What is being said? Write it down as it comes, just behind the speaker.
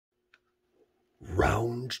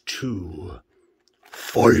Round 2.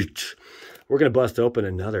 Fight! We're going to bust open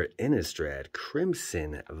another Innistrad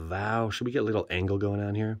Crimson Vow. Should we get a little angle going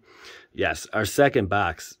on here? Yes, our second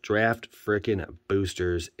box. Draft frickin'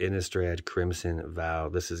 boosters, Innistrad Crimson Vow.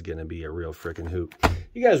 This is going to be a real frickin' hoop.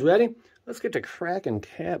 You guys ready? Let's get to cracking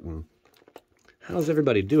capping. How's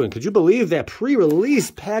everybody doing? Could you believe that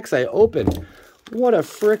pre-release packs I opened? What a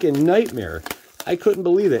frickin' nightmare. I couldn't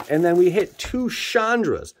believe it. And then we hit 2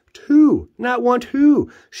 Chandras. 2, not 1,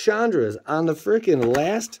 2 Chandras on the frickin'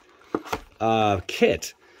 last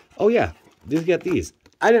kit. Oh yeah, just get these.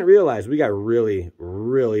 I didn't realize we got really,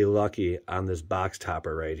 really lucky on this box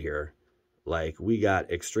topper right here. Like, we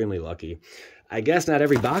got extremely lucky. I guess not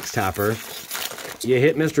every box topper you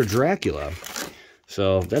hit Mr. Dracula.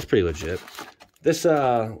 So that's pretty legit. This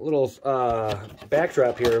little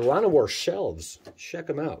backdrop here, Lana War Shelves. Check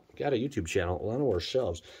them out. Got a YouTube channel, Lana War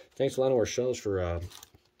Shelves. Thanks, Lana War Shelves, for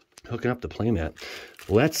hooking up the playmat.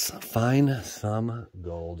 Let's find some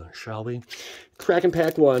gold, shall we? Cracking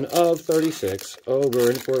pack 1 of 36. Oh,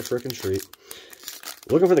 we're in for a frickin' treat.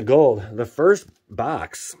 Looking for the gold. The first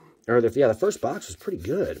box, the first box was pretty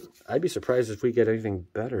good. I'd be surprised if we get anything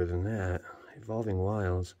better than that. Evolving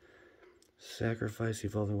Wilds. Sacrifice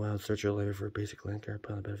Evolving Wilds. Search your layer for a basic land card.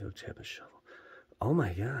 Pile the benefit of tap and shovel. Oh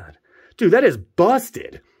my god. Dude, that is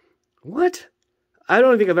busted. What? I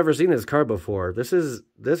don't think I've ever seen this card before. This is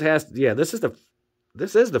the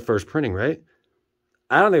first printing, right?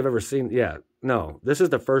 I don't think I've ever seen, this is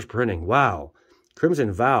the first printing. Wow.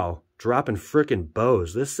 Crimson Vow, dropping frickin'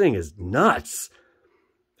 bows. This thing is nuts.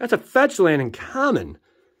 That's a fetch land in common.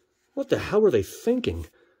 What the hell were they thinking?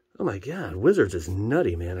 Oh my god, Wizards is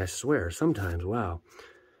nutty, man, I swear. Sometimes, wow.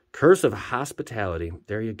 Curse of Hospitality.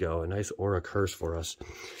 There you go, a nice aura curse for us.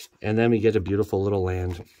 And then we get a beautiful little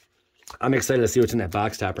land. I'm excited to see what's in that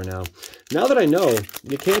box topper now. Now that I know,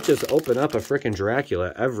 you can't just open up a frickin'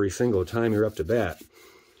 Dracula every single time you're up to bat.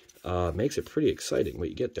 Makes it pretty exciting what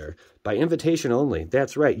you get there. By invitation only.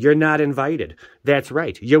 That's right. You're not invited. That's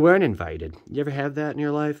right. You weren't invited. You ever have that in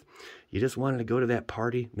your life? You just wanted to go to that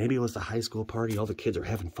party. Maybe it was the high school party. All the kids are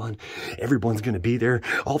having fun. Everyone's going to be there.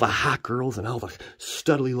 All the hot girls and all the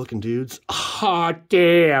studly looking dudes. Oh,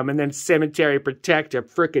 damn. And then Cemetery Protector,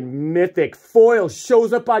 frickin' mythic foil,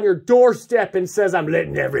 shows up on your doorstep and says, I'm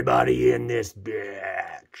letting everybody in this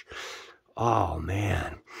bitch. Oh,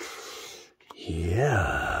 man.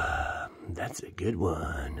 Yeah, that's a good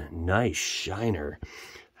one. Nice shiner.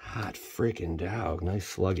 Hot freaking dog.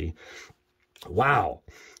 Nice sluggy. Wow.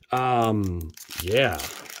 Yeah.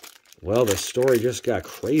 Well, the story just got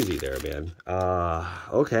crazy there, man.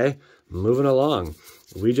 Okay. Moving along.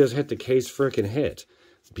 We just hit the case freaking hit.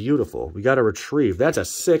 Beautiful. We got a retrieve. That's a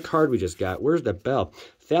sick card we just got. Where's the bell?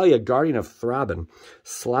 Thalia, Guardian of Throbbin.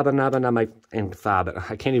 Slabanabanamite and Throbbin.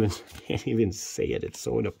 I can't even say it. It's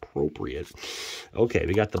so inappropriate. Okay,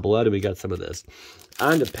 we got the blood and we got some of this.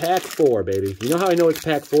 On to pack 4, baby. You know how I know it's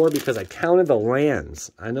pack 4? Because I counted the lands.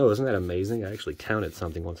 I know, isn't that amazing? I actually counted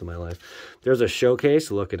something once in my life. There's a showcase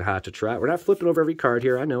looking hot to trot. We're not flipping over every card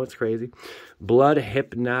here. I know, it's crazy. Blood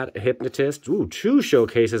Hypnotist. Ooh, 2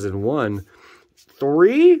 showcases in 1.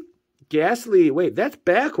 3? Ghastly. Wait, that's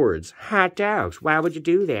backwards. Hot dogs. Why would you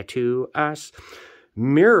do that to us?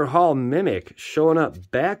 Mirror Hall Mimic showing up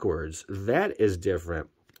backwards. That is different.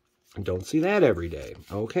 Don't see that every day.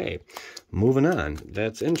 Okay, moving on.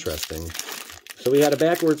 That's interesting. So we had a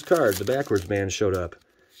backwards card. The backwards man showed up.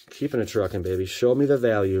 Keeping it trucking, baby. Show me the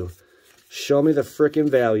value. Show me the frickin'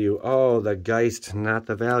 value. Oh, the Geist, not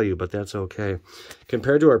the value, but that's okay.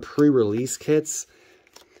 Compared to our pre-release kits,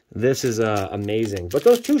 this is amazing. But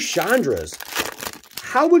those 2 Chandras,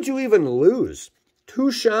 how would you even lose? 2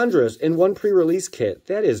 Chandras in 1 pre-release kit.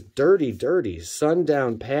 That is dirty, dirty.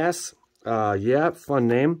 Sundown Pass. Yeah, fun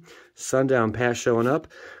name. Sundown Pass showing up.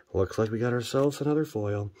 Looks like we got ourselves another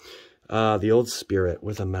foil. The Old Spirit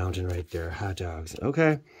with a mountain right there. Hot dogs.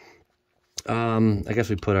 Okay. I guess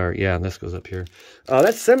we put our... Yeah, this goes up here.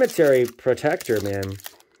 That Cemetery Protector, man.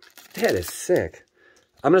 That is sick.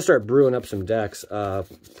 I'm going to start brewing up some decks.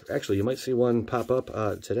 Actually, you might see one pop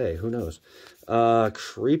up today. Who knows?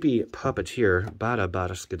 Creepy Puppeteer. Bada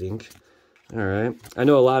bada skadink. All right. I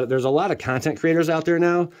know there's a lot of content creators out there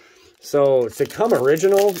now. So to come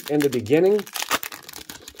original in the beginning,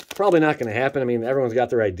 probably not going to happen. I mean, everyone's got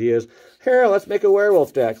their ideas. Here, let's make a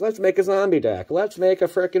werewolf deck. Let's make a zombie deck. Let's make a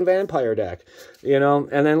frickin' vampire deck. You know,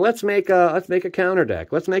 and then let's make a counter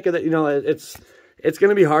deck. Let's make it, you know, it's going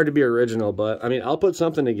to be hard to be original, but I mean, I'll put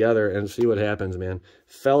something together and see what happens, man.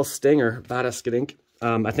 Fell Stinger, Bada Skadink.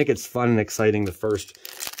 I think it's fun and exciting the first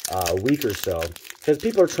week or so. because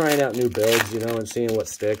people are trying out new builds, you know, and seeing what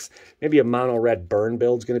sticks. Maybe a mono red burn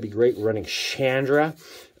build's going to be great. Running Chandra.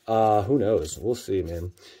 Who knows? We'll see,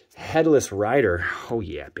 man. Headless Rider. Oh,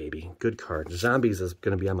 yeah, baby. Good card. Zombies is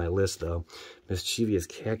going to be on my list, though. Mischievous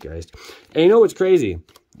Catgeist. And you know what's crazy?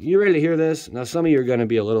 You ready to hear this? Now, some of you are going to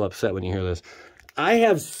be a little upset when you hear this. I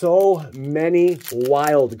have so many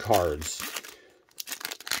wild cards.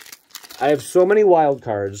 I have so many wild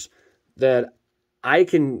cards that I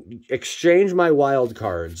can exchange my wild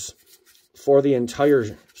cards for the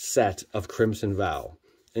entire set of Crimson Vow,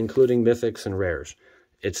 including mythics and rares.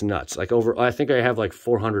 It's nuts. Like I think I have like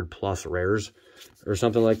 400 plus rares or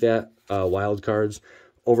something like that. Wild cards,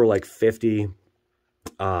 over like 50,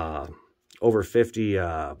 over 50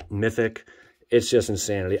 mythic. It's just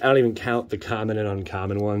insanity. I don't even count the common and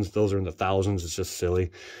uncommon ones. Those are in the thousands. It's just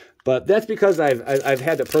silly. But that's because I've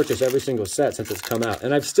had to purchase every single set since it's come out.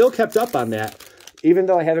 And I've still kept up on that, even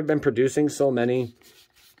though I haven't been producing so many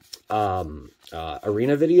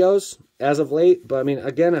arena videos as of late. But I mean,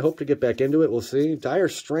 again, I hope to get back into it. We'll see. Dire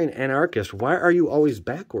Strain Anarchist. Why are you always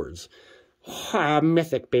backwards?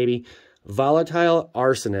 Mythic, baby. Volatile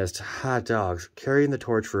Arsonist. Hot dogs. Carrying the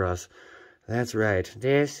torch for us. That's right.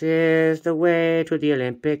 This is the way to the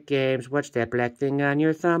Olympic Games. What's that black thing on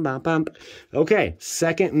your thumb? Bump, bump. Okay,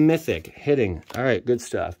 second mythic hitting. All right, good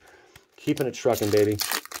stuff. Keeping it trucking, baby.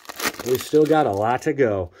 We've still got a lot to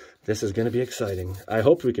go. This is going to be exciting. I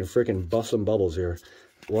hope we can freaking bust some bubbles here.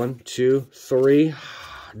 1, 2, 3.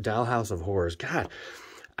 Dollhouse of Horrors. God,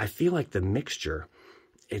 I feel like the mixture,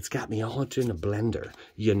 it's got me all into a blender,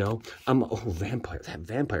 you know? Vampire. That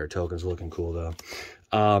vampire token's looking cool, though.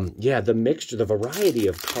 Yeah, the mixture, the variety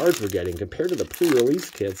of cards we're getting compared to the pre-release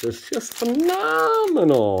kits is just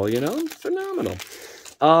phenomenal, you know? Phenomenal.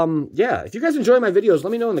 Yeah, if you guys enjoy my videos,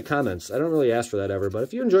 let me know in the comments. I don't really ask for that ever, but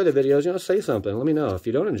if you enjoy the videos, you know, say something. Let me know. If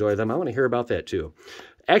you don't enjoy them, I want to hear about that too.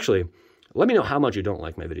 Actually, let me know how much you don't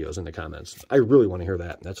like my videos in the comments. I really want to hear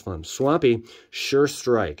that. That's fun. Swampy, Sure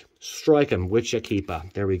Strike. Strike 'em,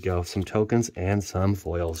 Witchakeepa. There we go. Some tokens and some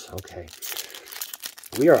foils. Okay.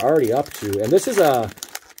 We are already up to, and this is going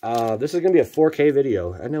to be a 4K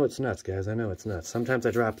video. I know it's nuts, guys. I know it's nuts. Sometimes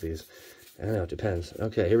I drop these. I don't know, it depends.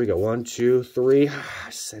 Okay, here we go. 1, 2, 3.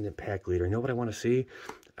 Send it, pack leader. You know what I want to see?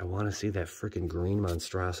 I want to see that freaking green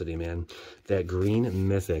monstrosity, man. That green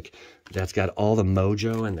mythic that's got all the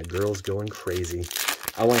mojo and the girls going crazy.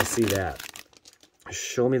 I want to see that.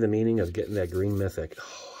 Show me the meaning of getting that green mythic.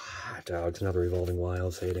 Oh, hot dogs, another Revolving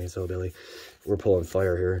Wild. Say it ain't so, Billy. We're pulling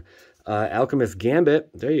fire here. Alchemist Gambit.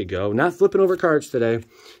 There you go. Not flipping over cards today.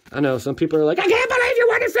 I know some people are like, I can't believe you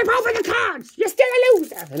want to flip over the cards. You're still a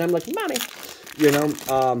loser. And I'm like, mommy. You know,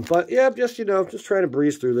 but yeah, just, you know, just trying to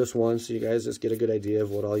breeze through this one so you guys just get a good idea of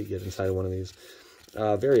what all you get inside of one of these.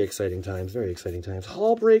 Very exciting times. Very exciting times.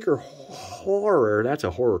 Hullbreaker Horror. That's a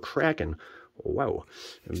horror kraken. Wow.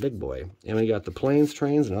 And big boy. And we got the planes,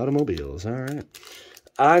 trains, and automobiles. All right.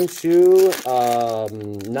 On to,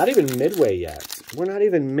 not even midway yet. We're not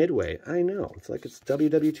even midway. I know. It's like it's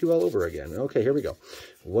WW2 all over again. Okay, here we go.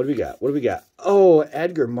 What do we got? What do we got? Oh,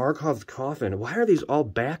 Edgar Markov's Coffin. Why are these all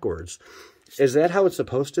backwards? Is that how it's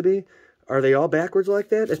supposed to be? Are they all backwards like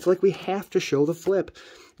that? It's like we have to show the flip.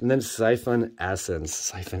 And then Siphon Essence.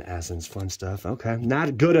 Siphon Essence, fun stuff. Okay,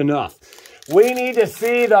 not good enough. We need to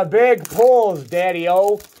see the big pulls,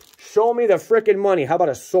 Daddy-O. Show me the frickin' money. How about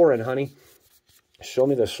a Sorin, honey? Show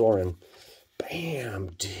me the Sorin.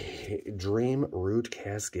 Bam. Dream Root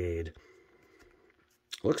Cascade.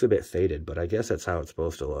 Looks a bit faded, but I guess that's how it's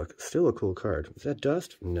supposed to look. Still a cool card. Is that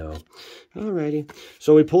dust? No. Alrighty.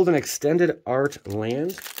 So we pulled an Extended Art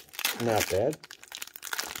Land. Not bad.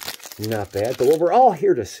 Not bad. But what we're all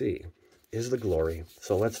here to see is the glory.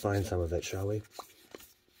 So let's find some of it, shall we?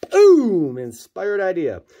 Boom! Inspired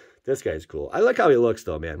idea. This guy's cool. I like how he looks,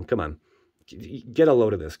 though, man. Come on. Get a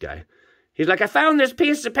load of this guy. He's like, I found this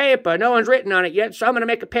piece of paper. No one's written on it yet, so I'm going to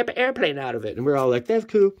make a paper airplane out of it. And we're all like, that's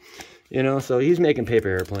cool. You know, so he's making paper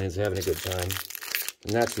airplanes, having a good time.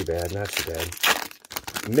 Not too bad, not too bad.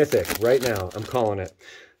 Mythic, right now. I'm calling it.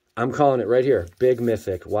 I'm calling it right here. Big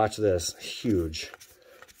Mythic. Watch this. Huge.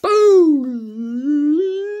 Boom!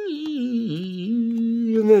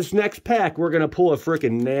 In this next pack, we're going to pull a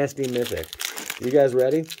freaking nasty Mythic. You guys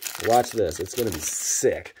ready? Watch this. It's going to be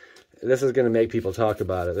sick. This is going to make people talk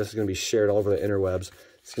about it. This is going to be shared all over the interwebs.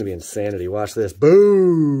 It's going to be insanity. Watch this.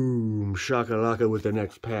 Boom! Shakalaka with the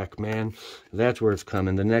next pack, man. That's where it's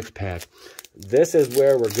coming. The next pack. This is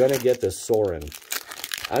where we're going to get the Sorin.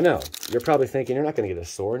 I know. You're probably thinking you're not going to get a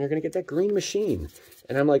Sorin. You're going to get that green machine.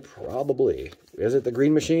 And I'm like, probably. Is it the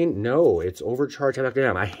green machine? No, it's overcharged.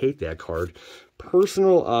 I hate that card.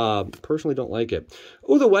 Personally don't like it.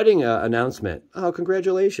 Oh, the wedding announcement. Oh,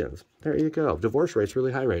 congratulations. There you go. Divorce rate's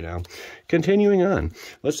really high right now. Continuing on.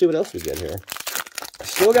 Let's see what else we get here.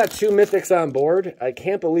 Still got 2 mythics on board. I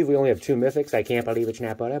can't believe we only have 2 mythics. I can't believe it's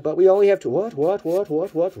not about it. But we only have 2.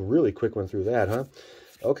 What? Really quick one through that, huh?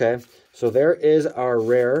 Okay. So there is our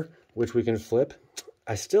rare, which we can flip.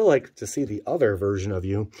 I still like to see the other version of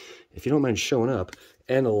you, if you don't mind showing up.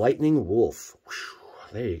 And a Lightning Wolf. Whew,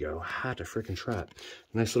 there you go. Hot to freaking trot.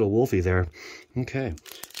 Nice little wolfie there. Okay.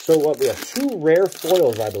 So what we have 2 rare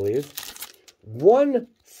foils, I believe. 1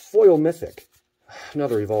 foil mythic.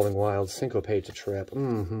 Another Evolving Wild. Syncopate to trap.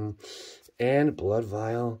 And Blood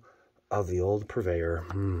Vial of the Old Purveyor.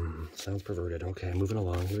 Sounds perverted. Okay, moving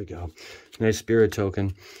along. Here we go. Nice Spirit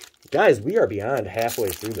Token. Guys, we are beyond halfway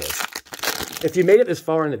through this. If you made it this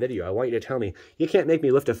far in the video, I want you to tell me, you can't make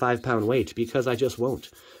me lift a 5-pound weight, because I just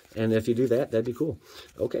won't. And if you do that, that'd be cool.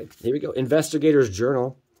 Okay, here we go. Investigator's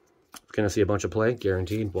Journal. Gonna see a bunch of play,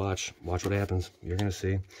 guaranteed. Watch what happens. You're gonna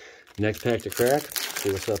see. Next pack to crack.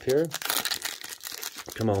 See what's up here.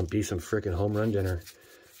 Come on, be some freaking home run dinner.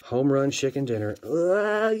 Home run chicken dinner.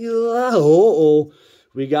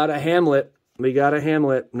 We got a Hamlet.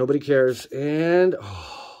 Nobody cares. And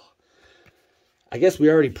I guess we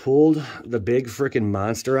already pulled the big freaking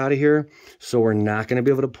monster out of here, so we're not going to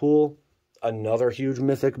be able to pull another huge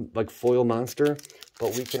mythic like foil monster,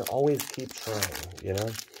 but we can always keep trying, you know?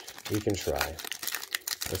 We can try.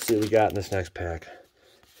 Let's see what we got in this next pack.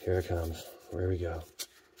 Here it comes. Where we go.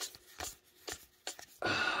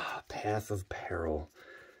 Path of Peril.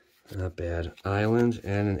 Not bad. Island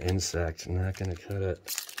and an insect. Not going to cut it.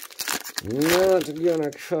 Not going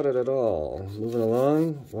to cut it at all. Moving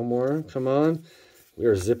along. One more. Come on. We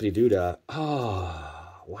are zippity-doo-dah.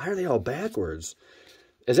 Oh, why are they all backwards?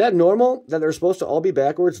 Is that normal that they're supposed to all be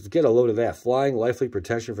backwards? Get a load of that. Flying, lifelink,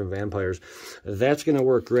 protection from vampires. That's going to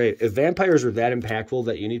work great. If vampires are that impactful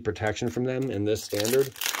that you need protection from them in this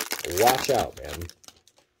standard, watch out, man.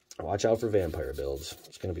 Watch out for vampire builds.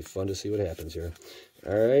 It's going to be fun to see what happens here.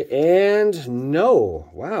 All right. And no.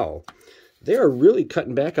 Wow. They are really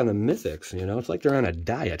cutting back on the mythics, you know. It's like they're on a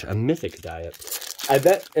diet, a mythic diet. I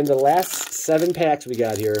bet in the last 7 packs we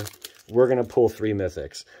got here, we're going to pull 3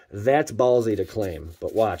 mythics. That's ballsy to claim.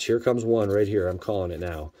 But watch, here comes one right here. I'm calling it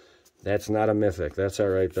now. That's not a mythic. That's all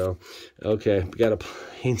right, though. Okay, we got a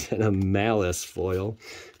Plains and a Malice foil.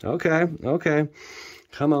 Okay.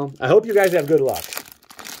 Come on. I hope you guys have good luck.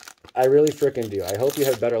 I really freaking do. I hope you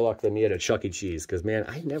have better luck than me at a Chuck E. Cheese, because, man,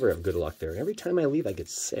 I never have good luck there. Every time I leave, I get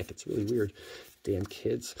sick. It's really weird. Damn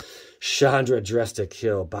kids. Chandra Dressed to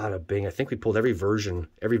Kill. Bada bing. I think we pulled every version,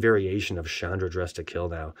 every variation of Chandra Dressed to Kill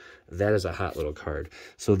now. That is a hot little card.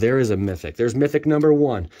 So there is a mythic. There's mythic number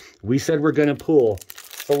 1. We said we're going to pull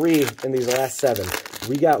 3 in these last 7.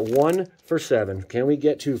 We got 1 for 7. Can we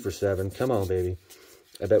get 2 for 7? Come on, baby.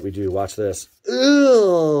 I bet we do. Watch this.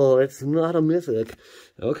 Ew, it's not a mythic.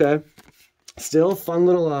 Okay. Still fun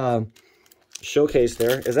little showcase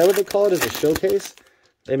there. Is that what they call it? Is a showcase?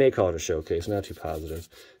 They may call it a showcase. Not too positive.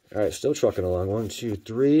 All right, still trucking along. 1, 2,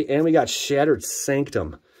 3. And we got Shattered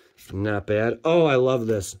Sanctum. Not bad. Oh, I love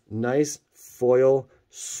this. Nice foil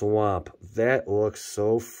swamp. That looks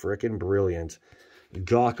so freaking brilliant.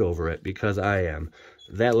 Gawk over it, because I am.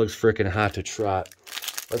 That looks freaking hot to trot.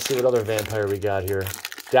 Let's see what other vampire we got here.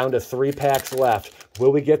 Down to 3 packs left.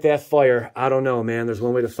 Will we get that fire? I don't know, man. There's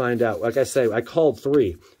one way to find out. Like I say, I called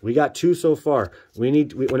 3. We got 2 so far. We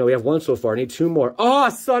have 1 so far. I need 2 more. Oh,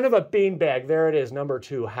 son of a beanbag. There it is. Number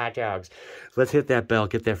 2, hot dogs. Let's hit that bell.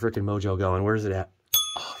 Get that freaking mojo going. Where's it at?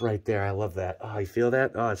 Oh, right there. I love that. Oh, you feel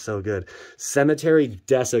that? Oh, it's so good. Cemetery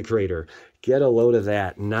Desecrator. Get a load of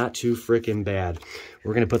that. Not too freaking bad.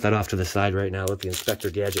 We're going to put that off to the side right now. Let the Inspector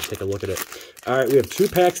Gadget take a look at it. All right, we have 2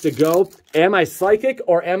 packs to go. Am I psychic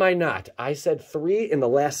or am I not? I said 3 in the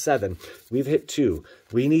last 7. We've hit 2.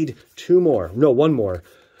 We need 2 more. No, 1 more.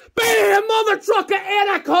 Bam, mother trucker, and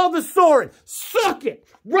I called the Sorin. Suck it.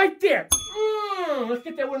 Right there. Let's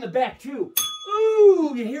get that one in the back, too.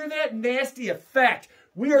 Ooh, you hear that nasty effect?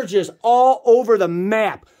 We are just all over the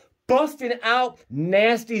map. Busting out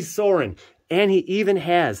nasty Sorin. And he even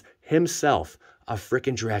has himself a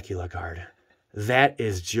freaking Dracula card. That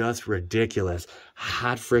is just ridiculous.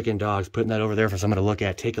 Hot freaking dogs. Putting that over there for someone to look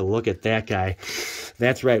at. Take a look at that guy.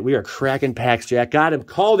 That's right. We are cracking packs, Jack. Got him.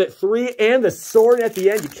 Called it. 3 and the sword at the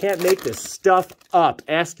end. You can't make this stuff up.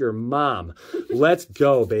 Ask your mom. Let's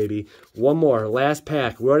go, baby. One more. Last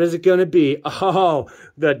pack. What is it going to be? Oh,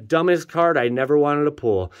 the dumbest card I never wanted to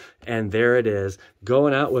pull. And there it is.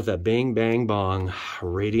 Going out with a bing, bang, bong.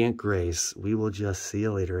 Radiant Grace. We will just see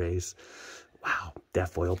you later, Ace. Wow, that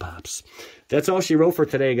foil pops. That's all she wrote for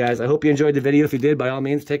today, guys. I hope you enjoyed the video. If you did, by all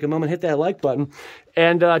means, take a moment, hit that like button,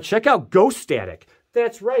 and check out Ghost Static.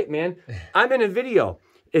 That's right, man. I'm in a video.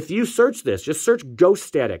 If you search this, just search Ghost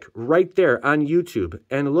Static right there on YouTube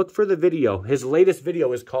and look for the video. His latest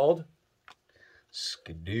video is called?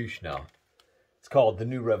 Skadoosh now. It's called The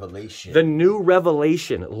New Revelation. The New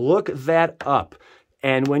Revelation. Look that up.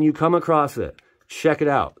 And when you come across it, check it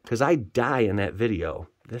out, because I die in that video.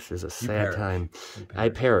 This is a sad time. I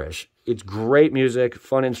perish. It's great music,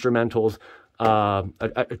 fun instrumentals,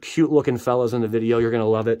 a cute-looking fellas in the video. You're going to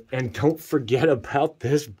love it. And don't forget about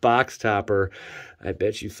this box topper. I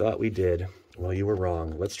bet you thought we did. Well, you were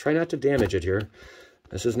wrong. Let's try not to damage it here.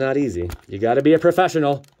 This is not easy. You got to be a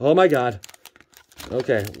professional. Oh, my God.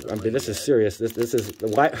 Okay. I mean, this is serious. This is...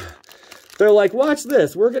 why? They're like, watch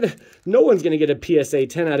this. No one's going to get a PSA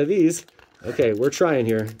 10 out of these. Okay, we're trying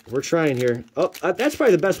here. We're trying here. Oh, that's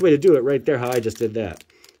probably the best way to do it right there, how I just did that,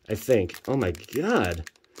 I think. Oh, my God.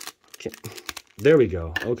 There we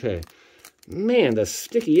go. Okay. Man, the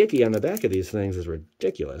sticky icky on the back of these things is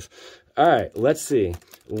ridiculous. All right, let's see.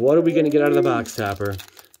 What are we going to get out of the box topper?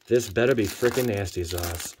 This better be freaking nasty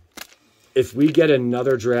sauce. If we get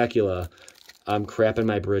another Dracula, I'm crapping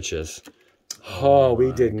my britches. Oh,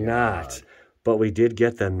 we did not. But we did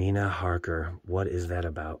get the Mina Harker. What is that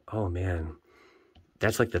about? Oh, man.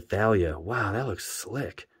 That's like the Thalia. Wow, that looks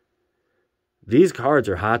slick. These cards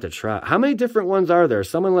are hot to try. How many different ones are there?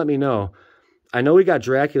 Someone let me know. I know we got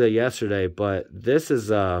Dracula yesterday, but this is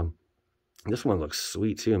this one looks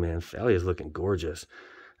sweet too, man. Thalia's looking gorgeous.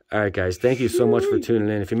 All right, guys, thank you so much for tuning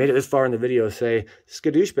in. If you made it this far in the video, say,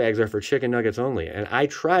 skadoosh bags are for chicken nuggets only. And I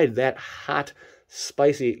tried that hot,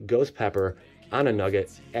 spicy ghost pepper on a nugget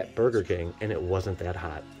at Burger King, and it wasn't that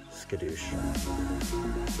hot. Skadoosh.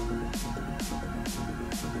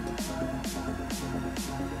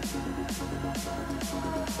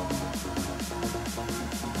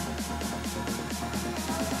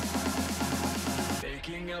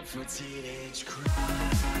 Waking up for teenage crime.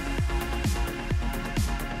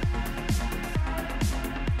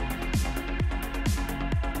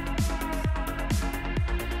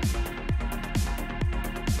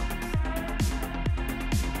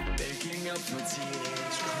 For teenage